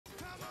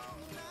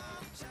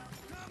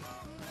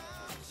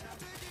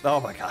Oh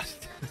my god.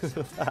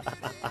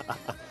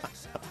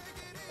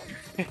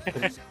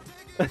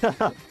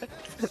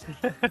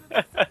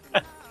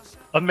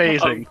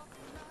 Amazing.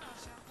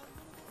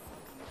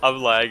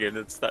 I'm lagging.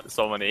 It's not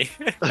so many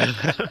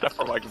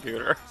for my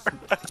computer.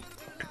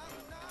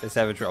 It's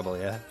having trouble,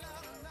 yeah.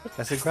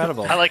 That's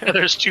incredible. I like that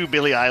there's two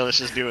Billie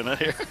Eilishes doing it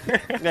here.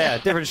 Yeah,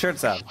 different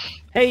shirts on.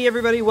 Hey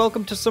everybody,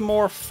 welcome to some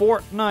more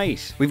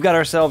Fortnite. We've got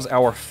ourselves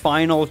our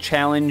final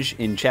challenge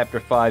in Chapter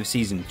 5,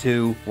 Season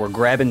 2. We're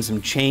grabbing some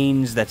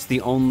chains. That's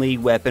the only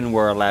weapon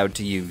we're allowed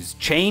to use.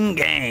 Chain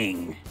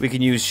gang! We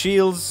can use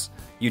shields,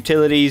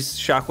 utilities,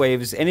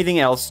 shockwaves, anything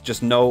else,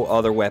 just no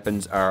other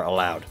weapons are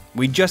allowed.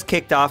 We just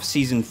kicked off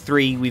Season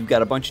 3. We've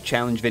got a bunch of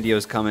challenge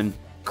videos coming.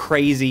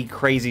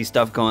 Crazy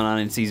stuff going on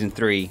in Season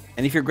 3.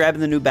 And if you're grabbing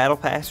the new Battle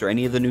Pass or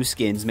any of the new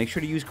skins, make sure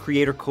to use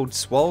creator code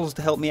SWALLS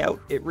to help me out.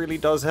 It really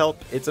does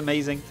help. It's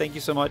amazing. Thank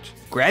you so much.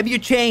 Grab your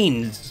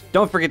chains!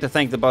 Don't forget to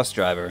thank the bus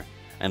driver.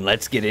 And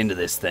let's get into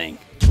this thing.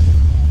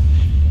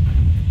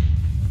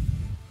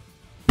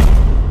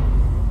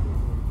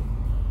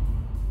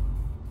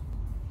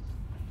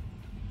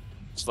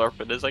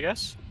 Slurp it is, I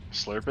guess.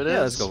 Slurp it is.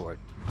 Yeah, let's go for it.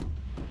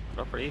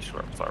 Slurpity,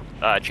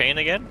 slurp. Chain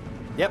again?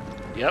 Yep.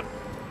 Yep.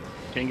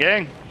 Chain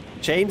gang.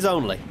 Chains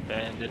only.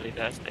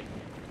 Fantastic.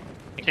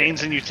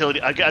 Chains and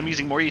utility. I'm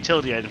using more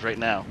utility items right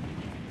now.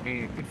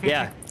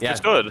 Yeah.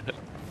 It's good.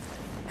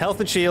 Health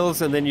and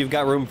shields, and then you've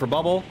got room for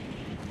bubble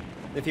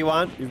if you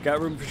want. You've got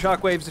room for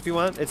shockwaves if you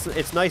want.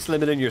 It's nice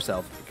limiting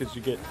yourself because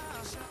you get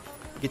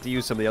to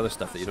use some of the other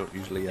stuff that you don't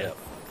usually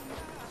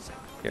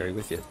carry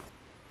with you.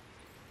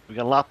 We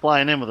got a lot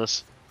flying in with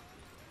us.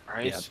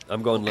 Right. Yeah,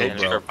 I'm going low,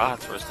 bro. Our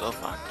bots were still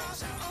fine.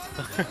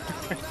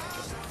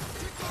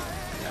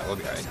 Yeah, we'll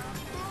be alright.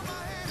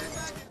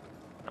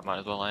 I might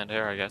as well land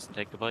here, I guess, and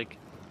take the bike.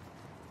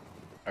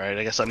 Alright,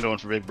 I guess I'm going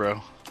for big bro.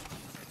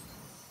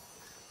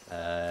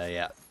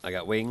 Yeah, I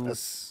got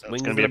wings. That's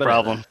wings gonna be a and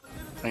banana. problem.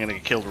 I'm gonna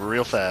get killed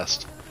real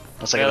fast.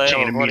 Unless I got a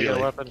chain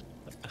immediately. Weapon.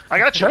 I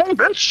got a chain,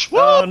 bitch! Woo!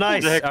 Oh,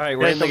 nice! Alright,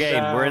 we're in the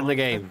game. We're in the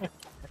game.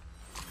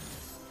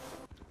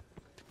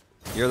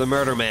 You're the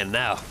murder man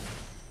now.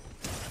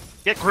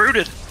 Get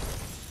Grooted!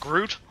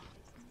 Groot.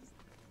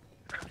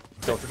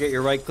 Don't forget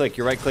your right click.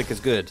 Your right click is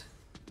good.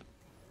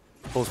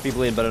 Pulls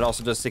people in, but it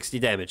also does 60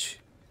 damage.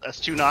 That's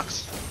 2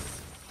 knocks.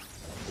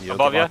 You don't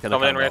Above get you, locked in a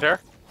coming in combo. right here.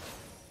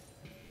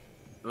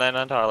 Land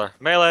on Tyler.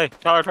 Melee!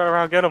 Tyler, turn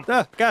around, get him!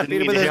 Ah, God, beat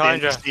Didn't him mean with to it. hit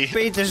behind the you. NPC.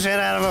 Beat the shit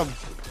out of him.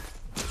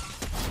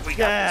 We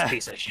Yeah. this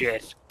piece of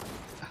shit.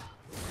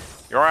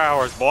 You're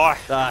ours, boy!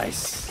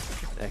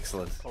 Nice.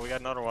 Excellent. Oh, we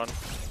got another one.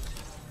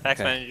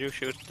 X-Man, did you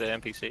shoot the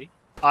NPC?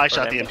 I Or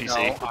shot the NPC?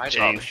 NPC. No, I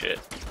Chain. Oh, shit.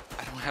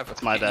 I don't have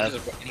That's my bad.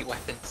 any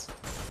weapons.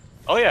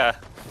 Oh, yeah.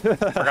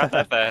 Forgot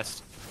that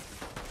fast.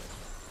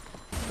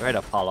 Alright,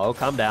 Apollo,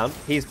 calm down.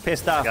 He's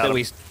pissed off Got that him.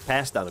 we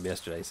passed on him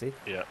yesterday, see?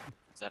 Yeah.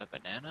 Is that a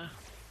banana?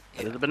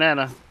 That is a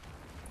banana.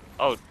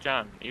 Oh,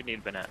 John, you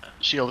need banana.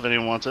 Shield if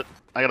anyone wants it.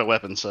 I got a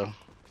weapon, so.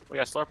 We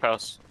got Slurp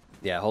House.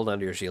 Yeah, hold on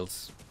to your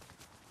shields.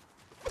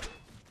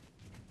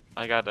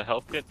 I got a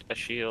health kit, a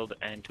shield,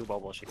 and 2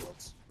 bubble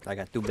shields. I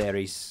got 2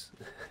 berries.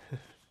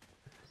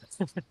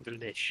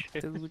 Delish.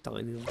 2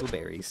 tiny little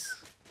berries.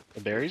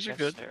 The berries are Yes,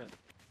 good. sir.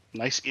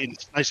 Nice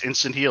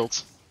instant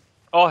heals.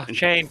 Oh,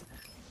 chain.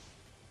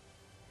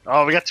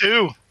 Oh, we got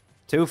 2!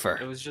 Twofer.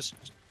 It was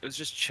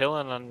just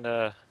chilling on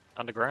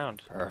the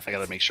ground. Perfect. I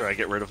gotta make sure I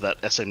get rid of that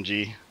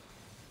SMG.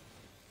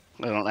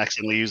 I don't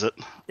accidentally use it.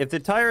 If the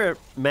entire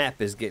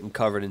map is getting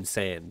covered in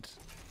sand,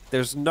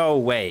 there's no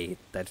way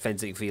that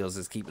Fencing Fields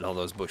is keeping all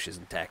those bushes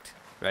intact,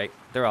 right?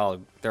 They're all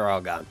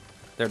gone.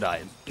 They're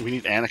dying. We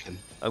need Anakin.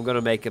 I'm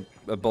gonna make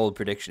a bold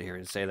prediction here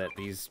and say that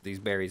these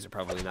berries are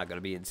probably not gonna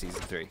be in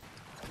Season 3.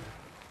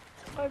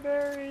 My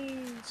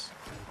berries.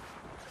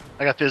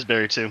 I got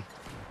Fizzberry too.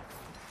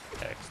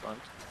 Excellent.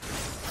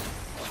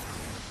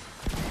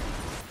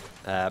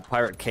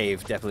 Pirate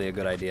Cave, definitely a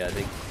good idea, I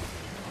think.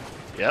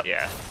 Yep.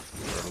 Yeah.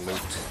 For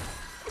loot.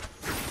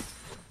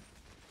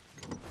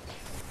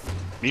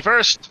 Me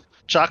first.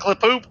 Chocolate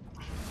poop.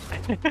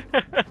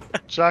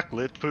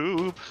 Chocolate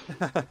poop.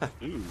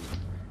 Ooh.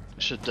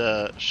 Should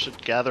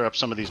gather up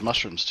some of these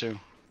mushrooms too.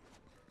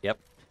 Yep,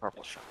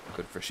 Purple shot.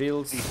 good for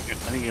shields. I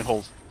think you can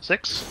hold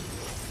 6.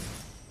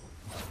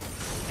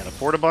 And a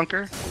porta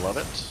bunker. Love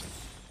it.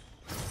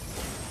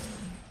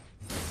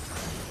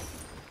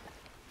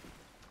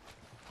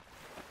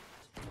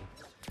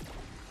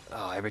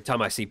 Oh, every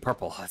time I see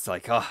purple, it's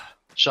like, oh.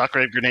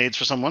 Shockwave grenades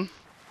for someone.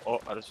 Oh,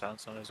 I just found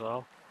some as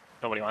well.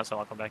 Nobody wants some,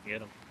 I'll come back and get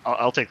them.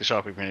 I'll take the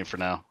shockwave grenade for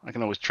now. I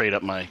can always trade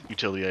up my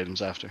utility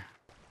items after.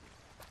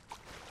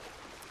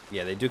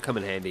 Yeah, they do come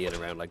in handy at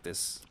around like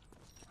this.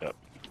 Yep.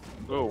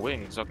 Oh,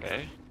 wings,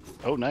 okay.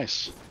 Oh,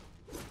 nice.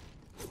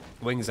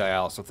 Wings, I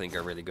also think,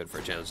 are really good for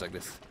a challenge like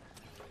this.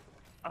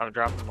 I'm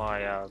dropping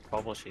my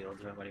bubble shield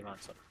if anybody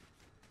wants them.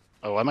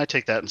 Oh, I might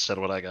take that instead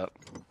of what I got.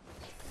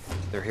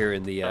 They're here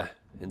in the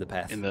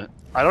path.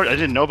 I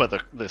didn't know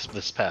about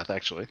this path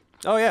actually.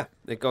 Oh yeah,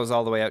 it goes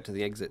all the way out to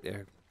the exit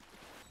there.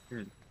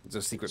 It's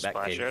a secret back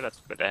Splasher, cave.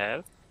 that's good to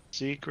have.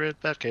 Secret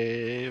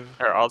Batcave.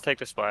 Here, I'll take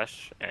the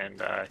splash,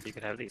 and you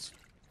can have these.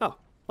 Oh,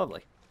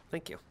 lovely.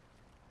 Thank you.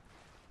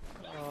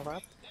 All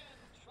right.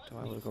 Do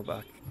I want to go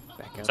back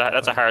out? So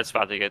that's a hard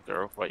spot to get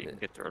through, but you can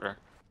get through there.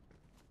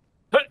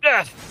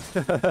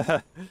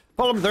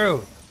 Pull him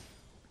through.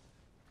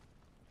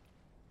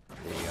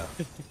 There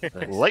you go.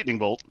 Nice. Lightning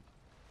bolt.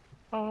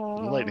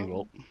 Lightning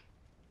bolt.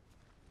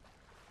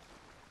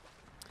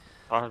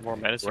 Oh, more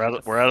medicine.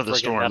 We're out of the Friggin'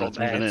 storm. metal It's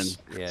moving in. bats.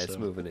 Yeah, it's so.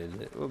 moving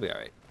in. We'll be all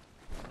right.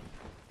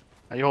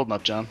 How you holding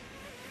up, John?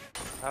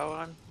 Oh,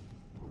 I'm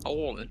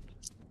holding.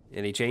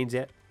 Any chains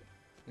yet?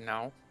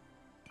 No.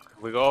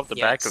 If we go up the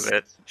back of Yes.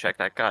 it, check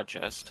that god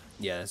chest.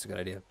 Yeah, that's a good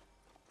idea.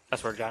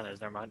 That's where John is,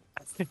 never mind.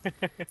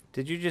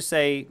 Did you just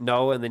say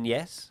no and then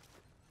yes?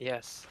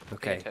 Yes.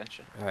 Okay. Pay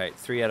attention. All right,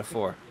 3 out of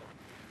 4.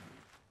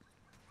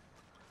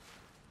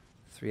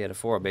 3 out of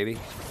 4, baby.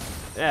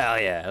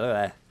 Hell yeah, look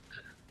at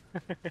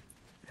that.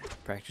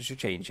 Practice your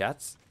chain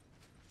shots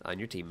on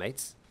your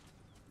teammates.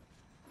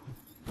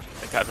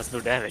 Thank god that's no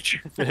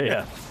damage.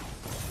 Yeah.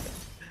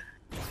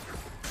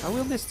 I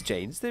will miss the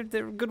chains. They're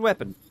a good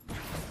weapon.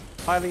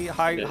 High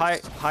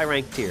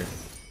rank tier.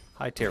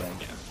 High tier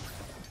rank.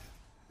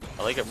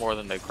 I like it more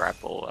than the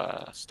grapple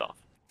stuff.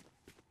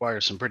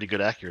 Requires some pretty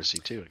good accuracy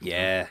too.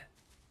 Yeah.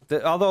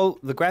 Although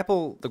the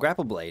grapple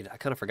blade, I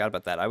kind of forgot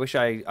about that.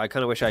 I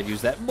kind of wish I'd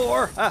used that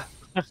more. Ah.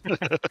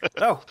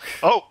 No.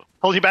 Oh,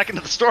 pulled you back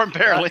into the storm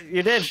apparently.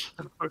 You did.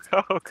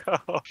 Go.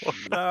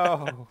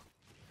 No.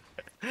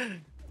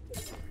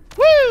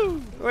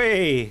 Woo!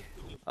 Wee.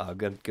 Oh,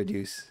 good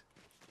use.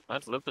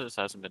 That Olympus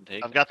hasn't been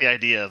taken. I've got the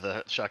idea of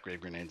the shockwave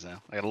grenades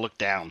now. I gotta look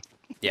down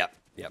Yep.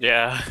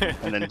 Yeah.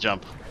 and then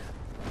jump.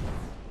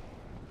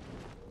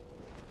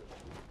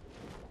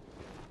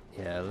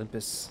 Yeah,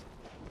 Olympus.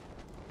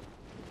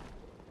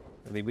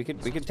 I mean, we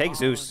could take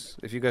Zeus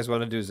if you guys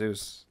want to do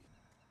Zeus.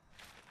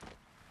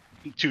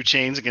 2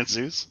 chains against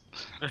Zeus.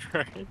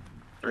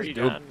 3 Nope.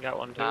 John got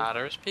one too. Ah,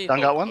 there's people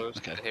got one? close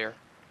Okay. to here.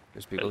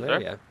 There's people Is there,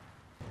 there?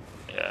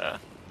 yeah. Yeah.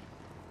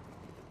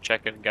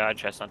 Checking god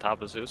chest on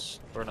top of Zeus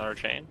for another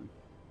chain.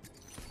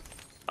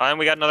 Oh, and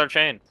we got another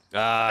chain.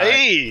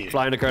 Hey!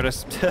 Flying to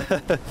Curtis.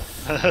 Get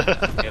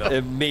up.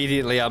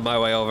 Immediately on my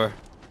way over.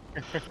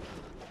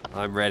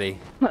 I'm ready.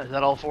 Is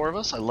that all 4 of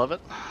us? I love it.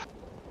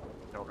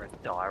 We're gonna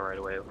die right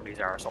away from these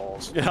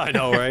arseholes. Yeah, I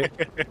know, right?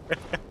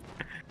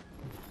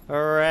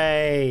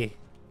 Hooray!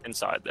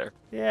 Inside there.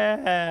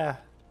 Yeah.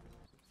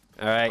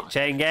 All right,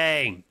 chain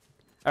gang.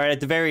 All right, at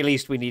the very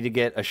least, we need to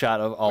get a shot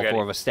of all We got 4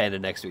 it. of us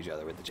standing next to each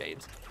other with the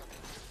chains.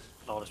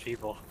 All those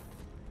people.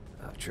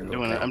 Oh, true.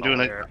 I'm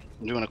okay.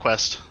 doing a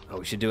quest. Oh,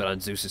 we should do it on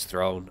Zeus's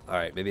throne. All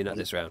right, maybe not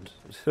this round.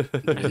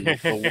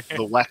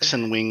 the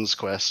Waxen Wings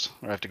quest,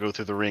 where I have to go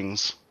through the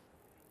rings.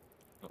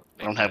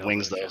 I don't have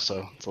wings though,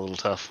 so it's a little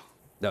tough.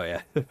 Oh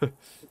yeah.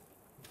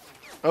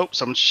 Oh,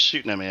 someone's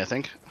shooting at me, I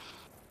think.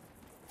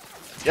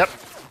 Yep.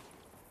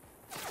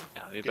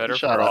 Yeah, it'd be Getting better if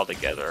shot we're at. all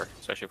together,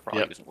 especially if we're all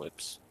Yep. using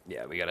whips.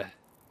 Yeah,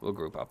 we'll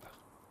group up.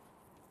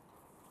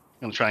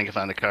 I'm gonna try and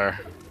find a car.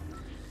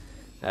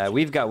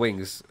 We've got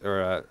wings.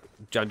 Or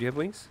John, do you have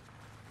wings?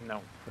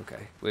 No.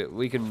 Okay,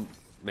 we can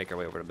make our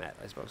way over to Matt,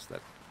 I suppose.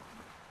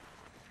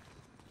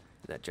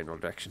 That general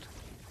direction.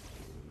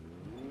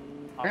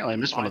 Apparently I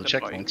missed one of the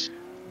Find a bike. checkpoints.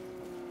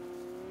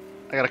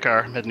 I got a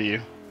car. I'm heading to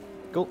you.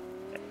 Cool.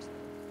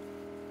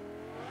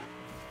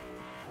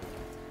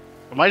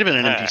 It might have been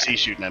an NPC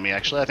shooting at me,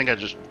 actually. I think I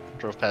just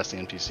drove past the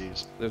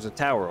NPCs. There's a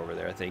tower over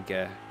there. I think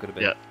could have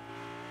been. Yeah.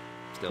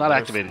 Still Not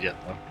better- activated yet,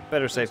 though.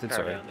 Better safe than Car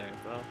sorry. down there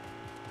as well.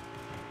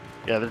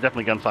 Yeah, there's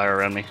definitely gunfire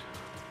around me.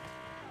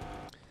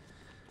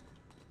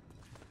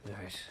 All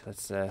right,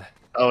 let's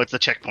Oh, it's a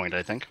checkpoint,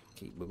 I think.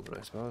 keep moving,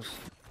 I suppose.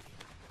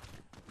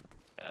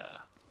 Yeah.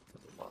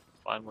 Well,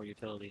 find more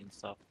utility and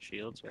stuff.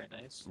 Shields, very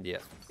nice. Yeah,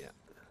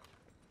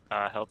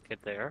 yeah. Health kit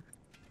there.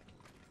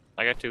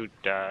 I got 2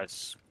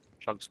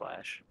 chug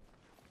slash.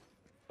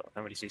 So if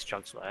anybody sees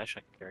chug slash,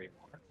 I can carry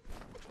more.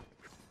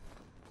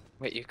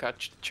 Wait, you got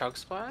Chug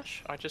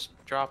Splash? I just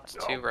dropped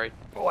 2 right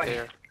boy.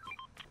 there.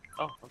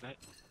 Oh, okay.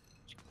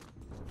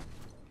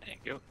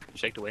 Thank you. Can you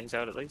shake the wings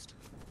out at least?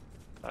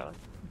 When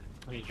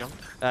you jump?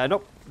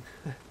 Nope.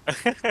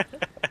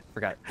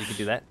 Forgot. You could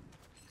do that.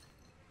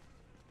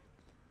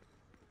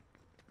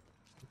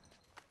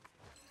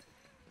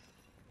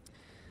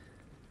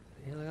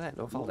 Yeah, look at that.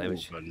 No fall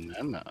damage.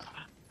 Banana.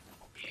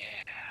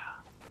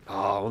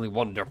 Oh, only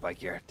 1 dirt bike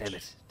here. Damn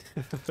it.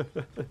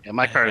 Yeah,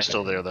 my car is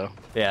still there, though.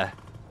 Yeah.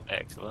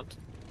 Excellent.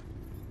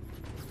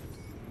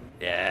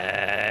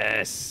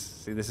 Yes.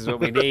 See, this is what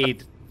we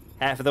need.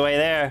 Half of the way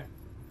there.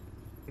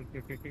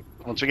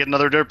 Once we get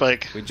another dirt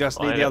bike. We just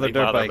need the Finally, other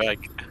dirt mother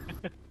bike.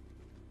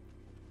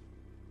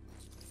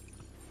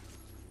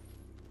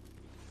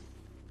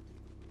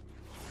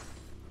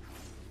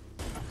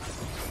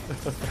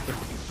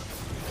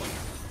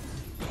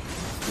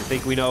 You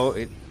think we know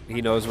it?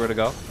 He knows where to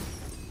go.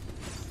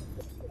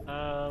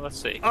 Let's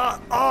see.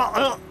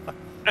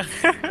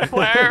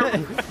 Where?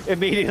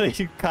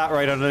 Immediately caught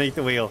right underneath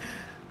the wheel.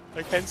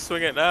 I can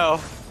swing it now.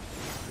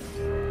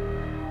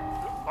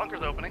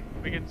 bunker's opening.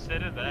 We can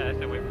sit in that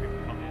and wait for people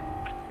to come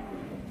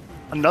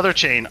in. Another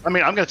chain. I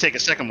mean, I'm gonna take a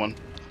second one.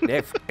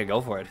 Yeah,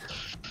 go for it.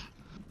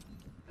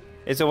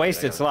 It's a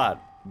wasted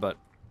slot, but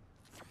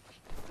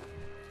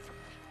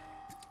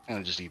I'm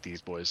gonna just eat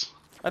these boys.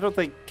 I don't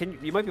think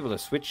you might be able to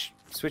switch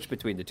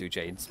between the two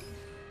chains.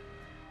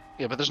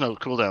 Yeah, but there's no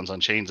cooldowns on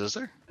chains, is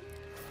there?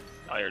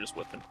 Oh, you're just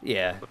whipping.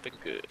 Yeah, Whipping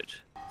good.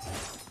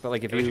 but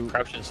like if Maybe you, you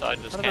crouch inside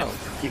and just I don't camp.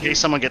 know. In case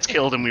someone gets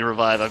killed and we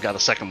revive, I've got a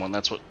second one.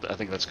 That's what I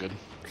think. That's good.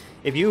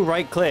 If you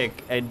right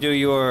click and do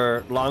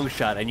your long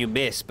shot and you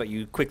miss, but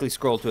you quickly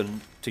scroll to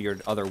your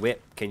other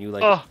whip, can you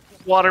like? Oh,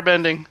 water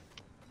bending.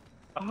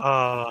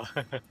 Oh.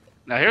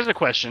 Now here's a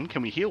question: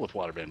 can we heal with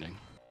water bending?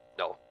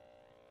 No,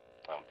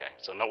 Okay,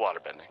 so no water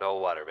bending. no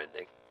water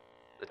bending.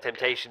 The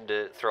temptation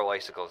to throw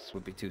icicles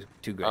would be too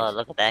great. Oh,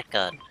 look at that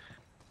gun.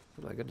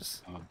 Oh my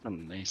goodness. Oh, a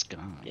nice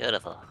gun.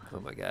 Beautiful. Oh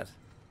my god.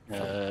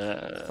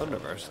 Uh,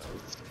 Thunderburst.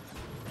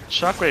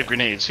 shockwave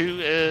grenades.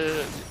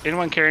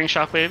 Anyone carrying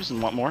shockwaves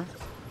and want more?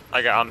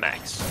 I got on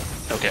max.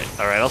 Okay,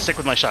 all right. I'll stick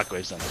with my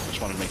shockwaves then.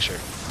 Just wanted to make sure.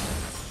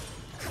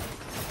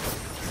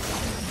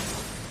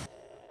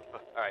 All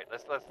right,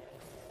 let's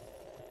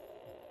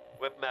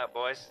whip them out,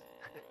 boys.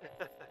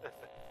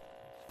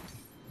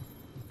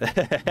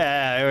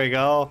 There we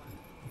go.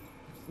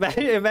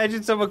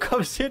 Imagine someone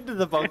comes into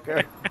the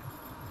bunker.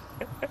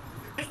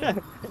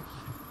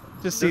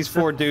 Just these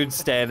four dudes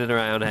standing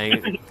around,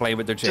 playing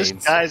with their chains.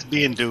 Just guys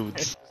being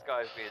dudes. This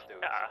guy's being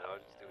dudes. No,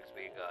 just dudes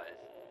being guys.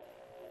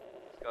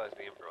 This guy's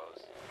being bros.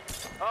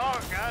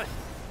 Oh god.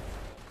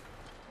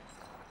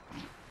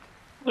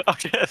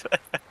 Okay.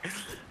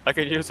 I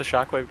could use a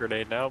shockwave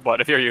grenade now, but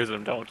if you're using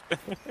them, don't. All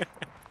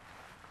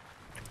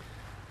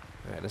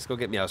right, let's go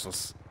get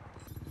Meowscles.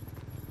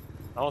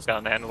 Almost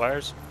got man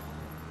wires.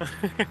 Let's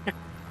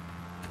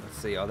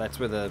see. Oh, that's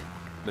where the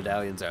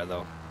medallions are,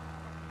 though.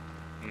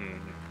 Hmm.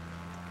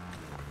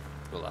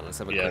 Hold on, let's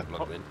have a Yeah. quick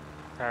look then.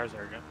 Cars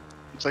there again.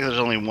 Looks like there's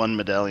only one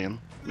medallion,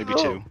 maybe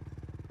Oh. two.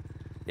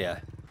 Yeah.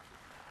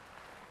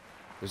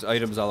 There's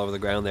items all over the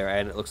ground there,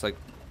 and it looks like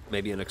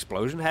maybe an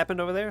explosion happened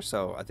over there,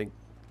 so I think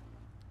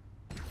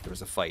there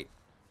was a fight.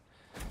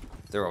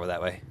 They're over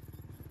that way.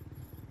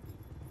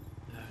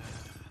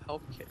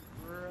 Help kit,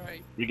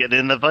 right? You getting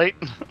in the fight?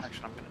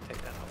 Actually, I'm gonna take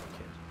that help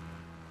kit.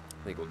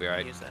 I think we'll be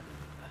alright. Use that.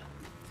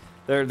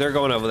 They're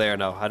going over there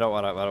now. I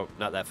don't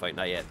not that fight,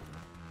 not yet.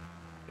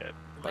 Good.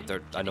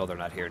 But I know they're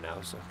not here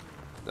now, so.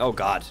 Oh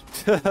god.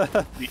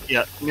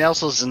 Yeah,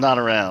 Meowscles is not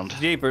around.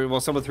 Jeeper, well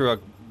someone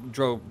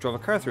drove a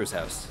car through his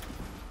house.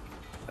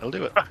 I'll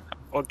do it.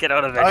 Well, get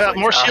out of I there. got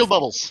more shield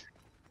bubbles.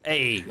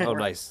 Hey! Oh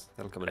nice.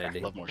 That'll come in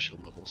handy. Love more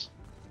shield bubbles.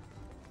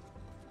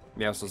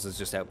 Meowscles is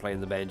just out playing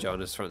the banjo on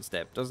his front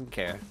step. Doesn't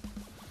care.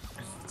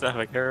 It's not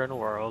a care in the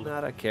world.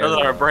 Not a care. There's in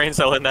the our world. brain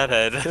cell in that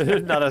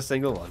head. Not a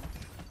single one.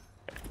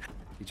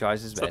 He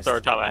tries his It's the best.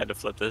 third time I had to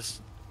flip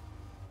this.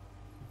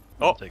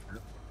 I'll Oh, take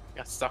that.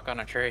 Got stuck on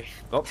a tree.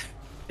 Oh,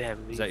 damn.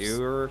 is that leaves.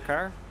 your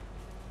car?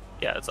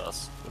 Yeah, it's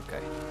us. Okay.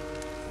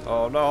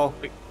 Oh no.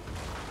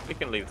 We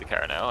can leave the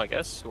car now, I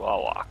guess. We'll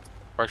all walk.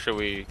 Or should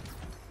we?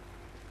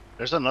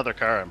 There's another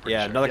car, I'm pretty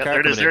Yeah, sure. another car There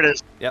it is, coming there in. it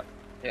is.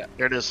 Yep.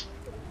 There it is.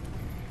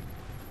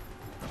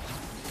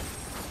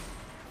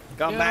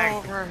 Come Get back.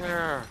 over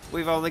here.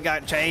 We've only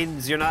got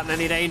chains. You're not in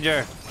any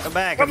danger. Come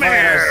back. Come and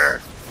fight us.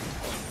 here!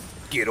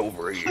 Get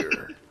over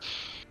here.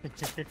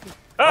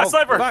 Ah,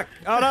 sniper! Fuck.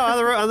 Oh no,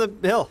 on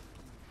the hill.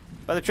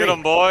 By the tree. Get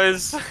him,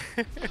 boys!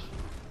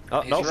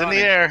 Oh, no. He's in the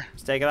air.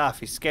 He's taking off.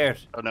 He's scared.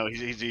 Oh no,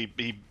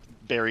 he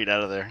buried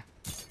out of there.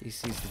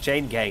 He's the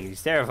chain gang.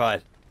 He's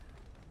terrified.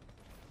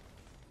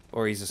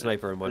 Or he's a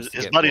sniper and wants to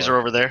His get buddies more. are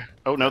over there.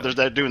 Oh no,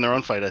 they're doing their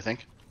own fight, I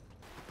think.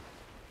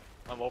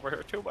 I'm over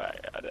here too, but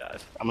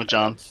I'm with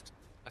John.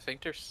 I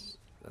think there's.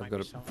 I'm might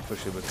gonna be someone. push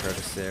him with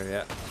Curtis there.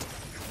 Yeah.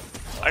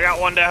 I got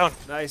one down.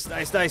 Nice,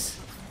 nice, nice.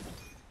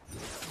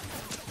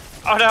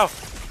 Oh no!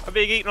 I'm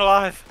being eaten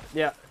alive.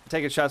 Yeah.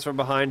 Taking shots from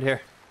behind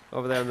here,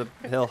 over there on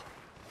the hill.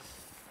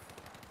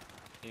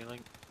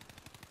 Healing.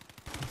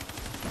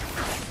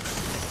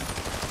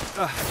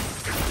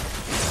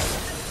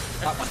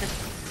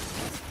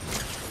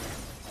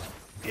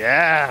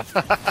 Yeah.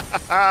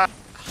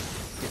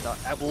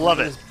 Love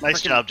it. Frickin-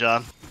 Nice job,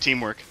 John.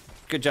 Teamwork.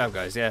 Good job,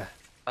 guys. Yeah.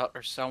 Oh,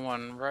 there's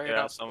someone right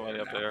Yeah, up somebody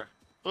there up now. there.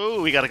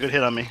 Oh, we got a good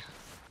hit on me.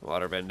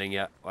 Water bending.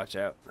 Yeah. Watch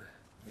out.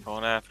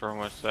 Going after him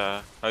with.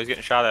 Oh, he's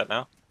getting shot at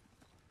now.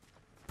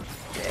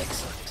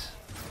 Excellent.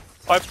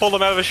 Oh, I pulled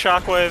him out of his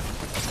shockwave.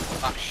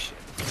 Oh shit.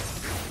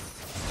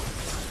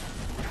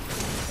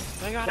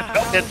 They got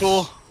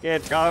Deadpool.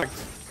 Get cocked.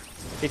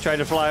 He tried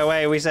to fly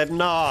away. We said,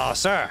 no,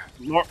 sir.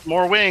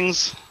 More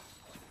wings.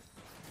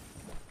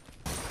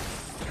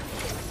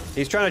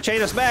 He's trying to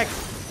chain us back.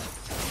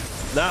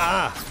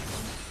 Nah,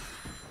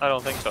 I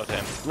don't think so,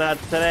 Tim. not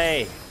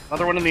today.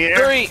 Another one in the air.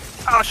 Three!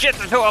 Oh shit,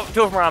 there's two of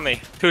them around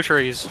me. Two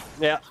trees.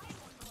 Yeah.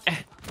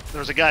 There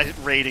was a guy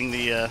raiding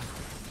the.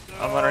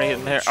 I'm underneath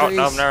in there. Oh,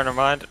 no, trees. never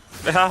mind.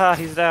 Haha,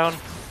 he's down.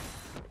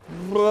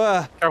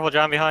 Blah. Careful,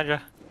 John, behind you.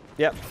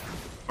 Yep.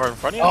 Or in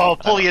front of you. Oh,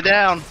 pull you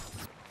down.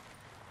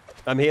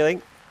 I'm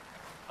healing.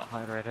 I'll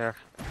hide right here.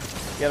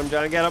 Get him,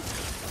 John, get him.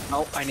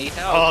 Oh, I need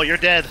help. Oh, you're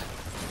dead.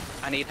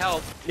 I need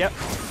help. Yep.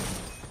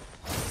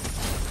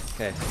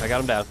 Okay, I got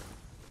him down.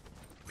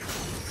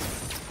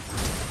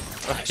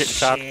 Getting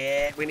shot.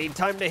 Shit, we need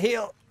time to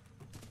heal.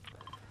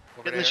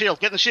 Get in the shield.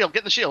 Get in the shield. Get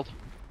in the shield.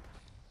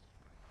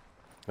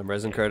 I'm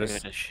resin Curtis.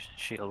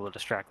 Shield will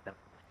distract them.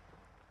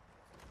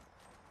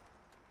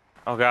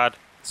 Oh god.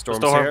 Storm's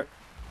Storm. here.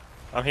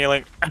 I'm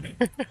healing.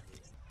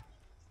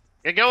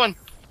 Get going.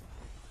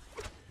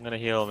 I'm gonna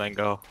heal and then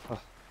go.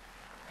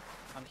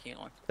 I'm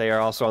healing. They are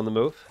also on the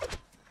move.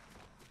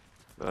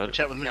 Good.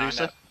 Chat with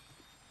Medusa.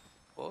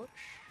 Push.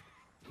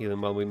 Heal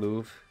him while we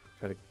move.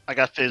 Try to I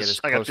got get as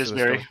Fizz. I got close to the storm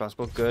Fizzberry as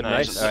possible. Good,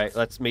 Nice. nice. All right,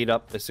 let's meet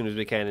up as soon as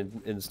we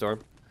can in the storm.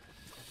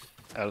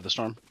 out of the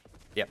storm.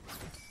 Yep.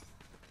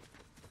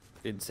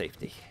 In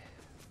safety.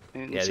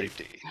 In Yeah,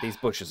 safety. These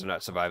bushes are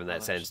not surviving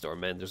that sandstorm,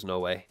 man. There's no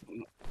way.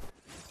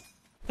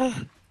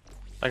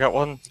 I got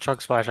one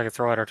chug splash I can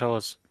throw at our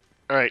toes.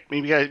 All right,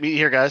 meet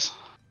here, guys.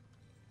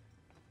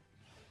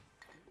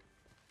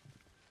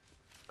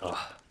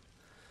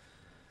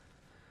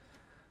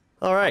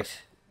 All right.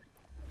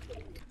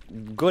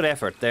 Good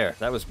effort there.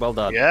 That was well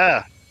done.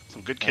 Yeah,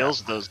 some good kills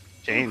with those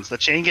chains. The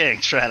chain gang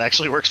strat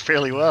actually works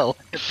fairly well.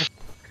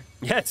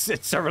 Yeah, it's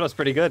serving us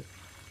pretty good.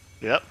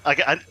 Yep,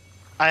 I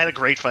had a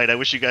great fight. I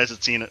wish you guys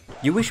had seen it.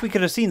 You wish we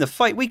could have seen the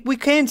fight. We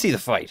can see the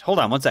fight. Hold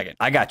on one second.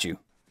 I got you.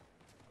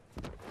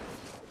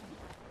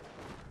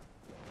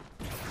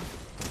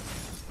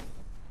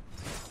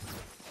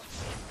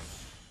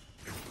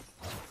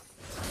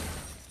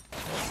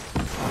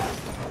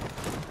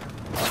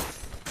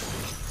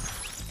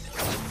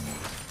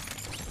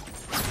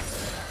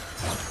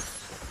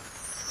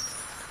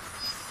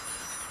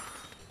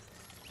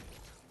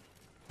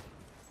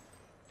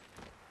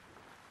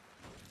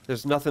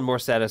 There's nothing more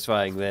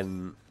satisfying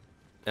than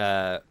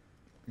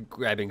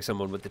grabbing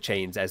someone with the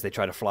chains as they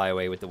try to fly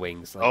away with the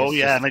wings. Like, Oh it's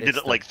yeah, just- and I did it's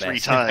it the like 3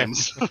 best.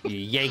 times. You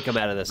yank them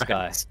out of the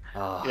sky. Nice.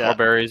 Oh. Yeah. More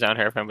berries down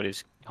here if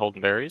anybody's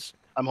holding berries.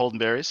 I'm holding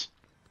berries.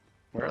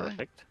 Where are they?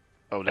 Perfect.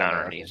 Oh, Down down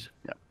there. underneath.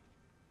 Yeah.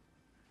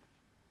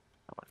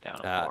 I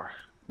went down more.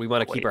 We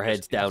want to keep our Wait,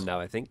 heads down now,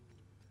 I think.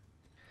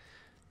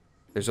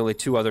 There's only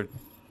two other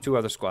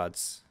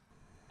squads.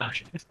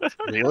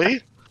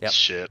 Really? Yep.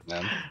 Shit,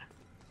 man.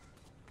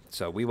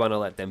 So we want to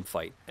let them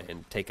fight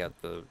and take out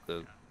the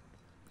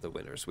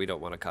winners. We don't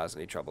want to cause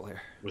any trouble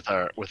here.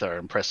 With our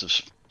impressive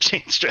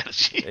chain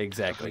strategy. If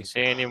Exactly. you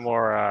see any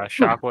more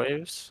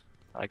shockwaves,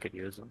 I could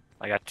use them.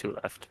 I got 2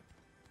 left.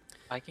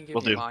 I can give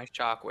Will you do. my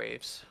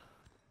shockwaves.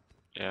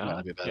 Yeah.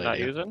 That'd be a bad You're not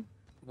idea. using?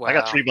 I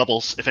got 3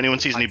 bubbles. If anyone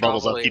sees any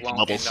bubbles, I'll keep the won't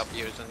bubbles. end up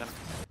using them.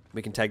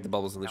 We can tag the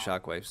bubbles and the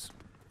shockwaves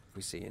if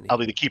we see any. I'll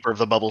be the keeper of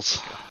the bubbles.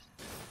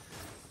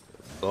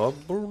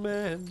 Bubble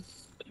man,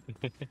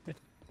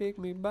 take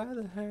me by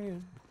the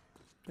hand,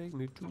 take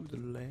me to the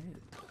land.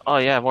 Oh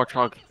yeah, more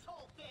chug.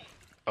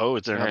 Oh,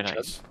 is there Very enough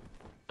nice.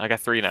 I got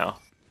 3 now.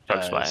 Chug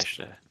Nice. splash.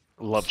 chug?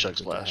 Love Chug Good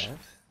to Splash.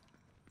 have.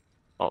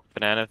 Oh,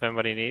 banana if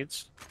anybody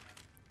needs.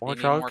 More You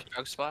need chug. more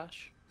chug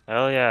splash?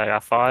 Hell yeah, I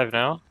got 5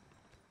 now.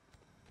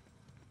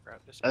 Grab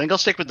this. I think I'll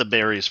stick with the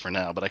berries for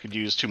now, but I could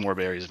use 2 more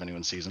berries if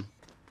anyone sees them.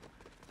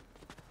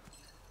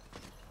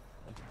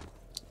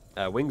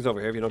 Wings over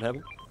here if you don't have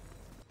them.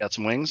 Got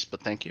some wings,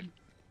 but thank you.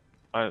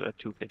 I got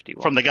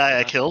 251. From the guy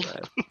I killed.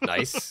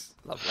 Nice.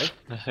 Lovely.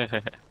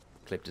 Alright,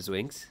 Clipped his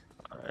wings.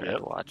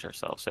 Yep. watch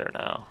ourselves there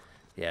now.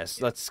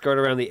 Yes, let's skirt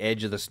around the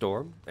edge of the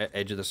storm,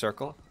 edge of the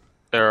circle.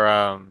 They're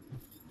up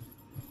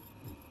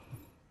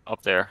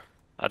there.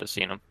 I just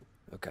seen them.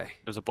 Okay.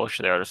 There's a bush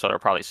there, so they're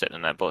probably sitting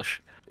in that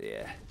bush.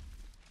 Yeah.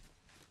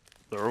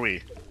 So are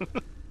we.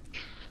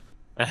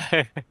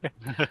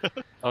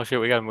 Oh shit,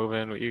 we gotta move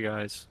in with you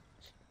guys.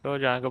 Go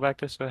John, go back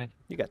this way.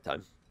 You got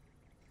time.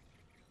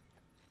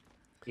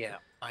 Yeah,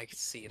 I can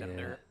see them. Yeah,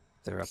 They're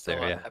they're up still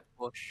there, on yeah. that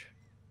bush.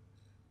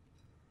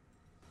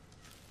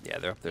 Yeah,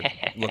 they're up there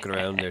looking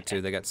around there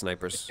too. They got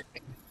snipers.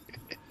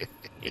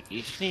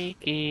 Sneaky,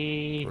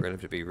 sneaky. We're gonna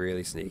have to be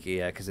really sneaky,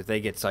 yeah, because if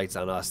they get sights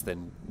on us,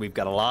 then we've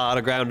got a lot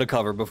of ground to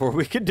cover before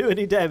we can do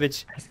any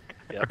damage.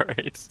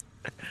 Right.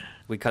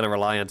 We kind of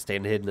rely on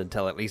staying hidden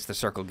until at least the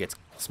circle gets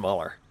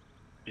smaller.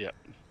 Yep.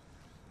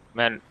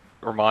 Man,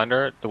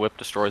 reminder, the whip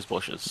destroys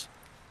bushes.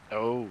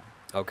 Oh.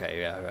 Okay,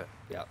 yeah, right,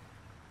 yeah.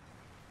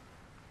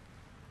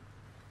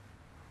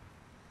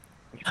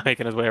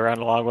 Making his way around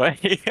a long way.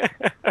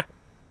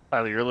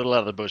 Tyler, you're a little out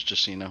of the bush,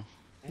 just so you know.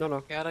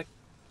 No. Gotta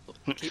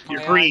keep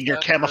You're my green, eyes you're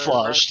out for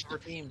camouflaged. our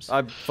teams.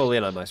 I'm fully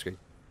in on my screen.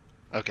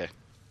 Okay.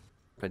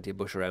 Plenty of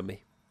bush around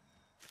me.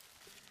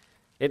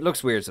 It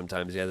looks weird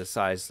sometimes, yeah, the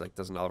size like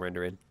doesn't all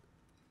render in.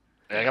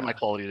 Yeah, I got my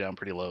quality down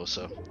pretty low,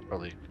 so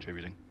probably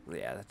contributing.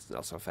 Yeah, that's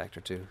also a factor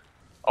too.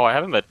 Oh, I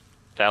have a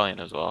medallion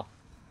as well.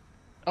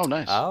 Oh,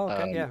 nice. Oh,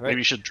 okay, yeah, right. Maybe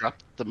you should drop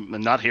them.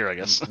 Not here, I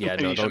guess. Yeah,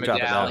 Maybe no, you don't should- drop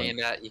it down. medallion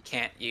that you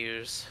can't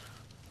use.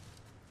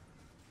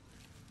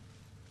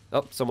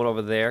 Oh, someone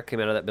over there came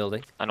out of that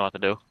building. I know what to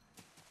do.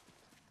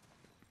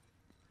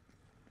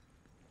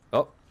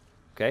 Oh,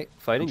 okay,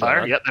 fighting. going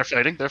Fire. on. Yep, they're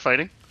fighting. They're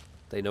fighting.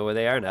 They know where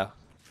they are now.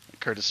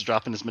 Curtis is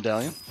dropping his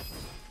medallion.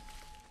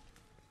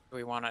 Do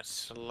we want to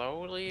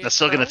slowly? That's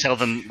still gonna approach? tell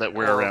them that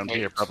we're Or around wait?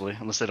 here, probably,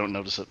 unless they don't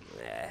notice it.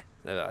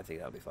 No, I think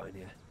that'll be fine.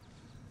 Yeah.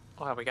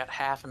 Well, we got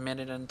half a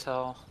minute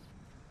until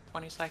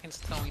 20 seconds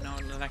till we know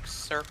the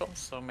next circle,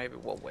 so maybe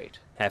we'll wait.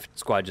 Half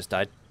squad just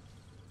died.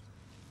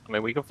 I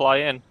mean, we can fly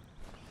in.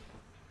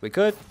 We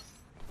could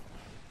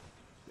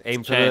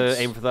aim for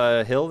Chance.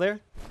 the hill there.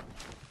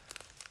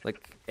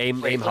 Like aim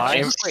Wait, let's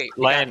high. just wait.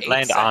 We got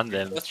Land 8 on seconds.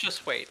 them. Let's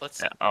just wait.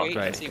 Let's Yeah, oh, wait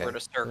right, and see okay. where the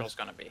circle's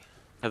gonna be.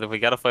 Because if we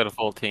gotta fight a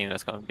full team,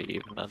 that's gonna be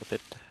even a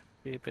bit.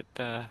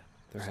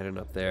 They're heading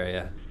up there.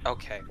 Yeah.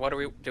 Okay, what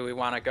do we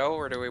want to go,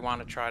 or do we want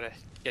to try to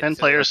get 10 to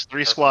players, the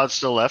 3 circle? squads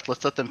still left.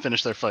 Let's let them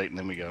finish their fight and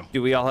then we go.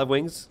 Do we all have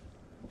wings?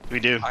 We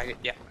do.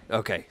 Yeah.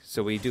 Okay,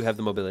 so we do have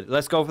the mobility.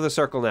 Let's go for the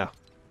circle now.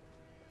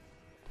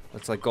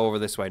 Let's like go over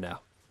this way now.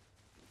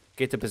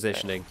 Get to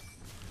positioning.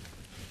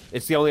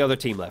 It's the only other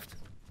team left.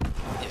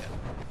 Yeah.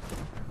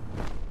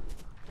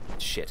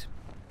 Shit.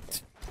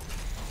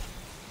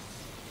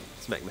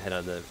 Smack my head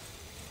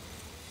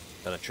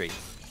on a tree.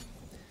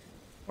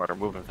 Or they're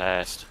moving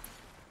fast.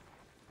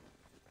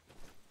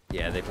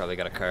 Yeah, they probably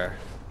got a car.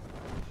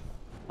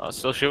 Oh,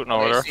 still shooting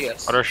Oh, over they there. see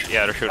us. Oh,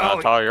 yeah, they're shooting Oh,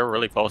 on tower. You're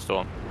really close to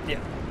them. Yeah.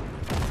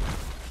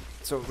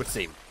 So it would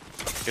seem.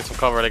 Get some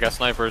cover. They got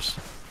snipers.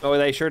 Oh,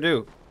 they sure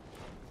do.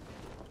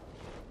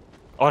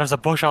 Oh, there's a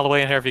bush all the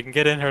way in here. If you can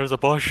get in here, there's a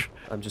bush.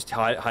 I'm just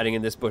hiding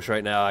in this bush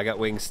right now. I got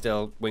wings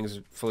still. Wings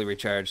are fully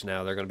recharged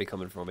now. They're going to be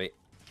coming for me.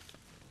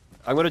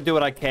 I'm going to do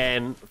what I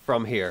can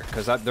from here,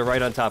 because they're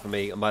right on top of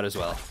me. I might as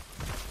well.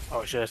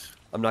 Oh, shit.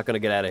 I'm not going to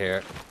get out of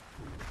here.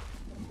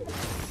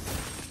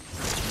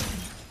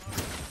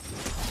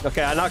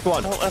 Okay, I knocked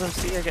one. Don't let them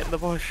see you get in the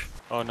bush.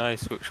 Oh,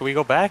 nice. Should we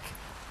go back?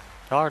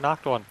 Tower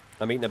knocked one.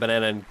 I'm eating a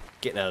banana and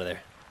getting out of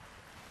there.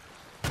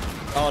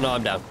 Oh, no,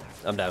 I'm down.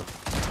 I'm down.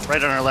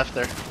 Right on our left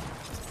there.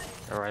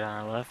 They're right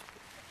on our left.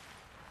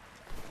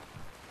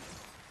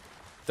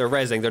 They're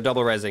rezzing. They're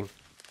double rezzing.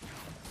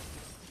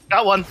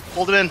 Got one.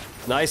 Hold it in.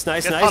 Nice,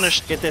 nice, Get nice.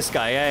 punished. Get this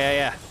guy. Yeah, yeah,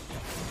 yeah.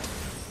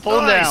 Pull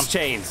him down. Nice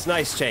chains.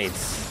 Nice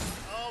chains.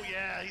 Oh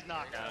yeah, he's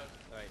knocked out.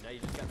 All right, now you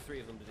just got 3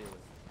 of them to deal with.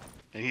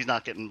 And he's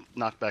not getting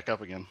knocked back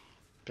up again.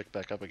 Picked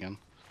back up again.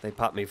 They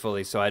popped me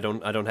fully, so I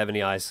don't have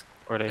any eyes.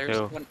 Where they There's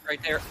go? one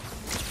right there.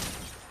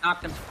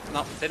 Knocked him.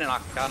 No, didn't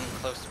knock him. Got him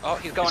close. Oh,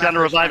 he's going. He's got to after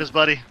revive his his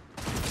buddy.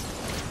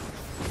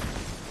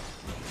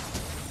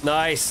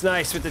 Nice,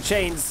 nice with the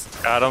chains.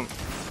 Got him.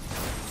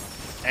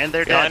 And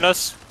they're Behind dead.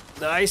 us.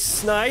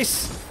 Nice,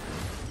 nice.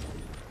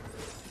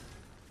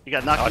 He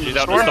got knocked Oh, into she's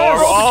the out the storm.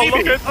 storm. Oh,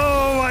 baby. look at.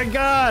 Oh my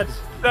God.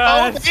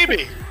 Oh,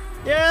 baby.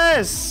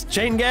 Yes,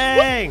 chain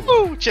gang.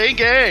 Woo! Chain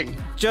gang.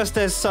 Just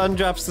as Sun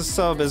drops the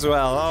sub as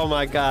well. Oh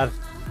my God.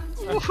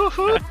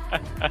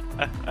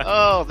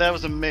 Oh, that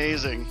was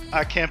amazing.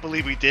 I can't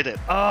believe we did it.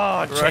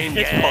 Oh, chain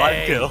Right, gang.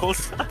 5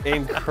 kills.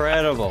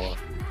 Incredible,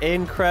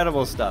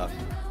 incredible stuff.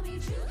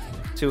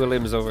 2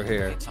 limbs over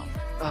here.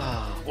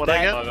 Oh, what That-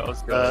 I Oh, get? that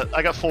was good.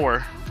 I got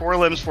 4. 4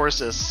 limbs, 4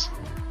 assists.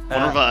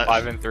 One Uh, revive.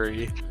 5 and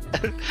 3.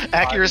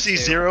 Accuracy 5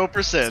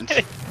 and 2.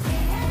 0%.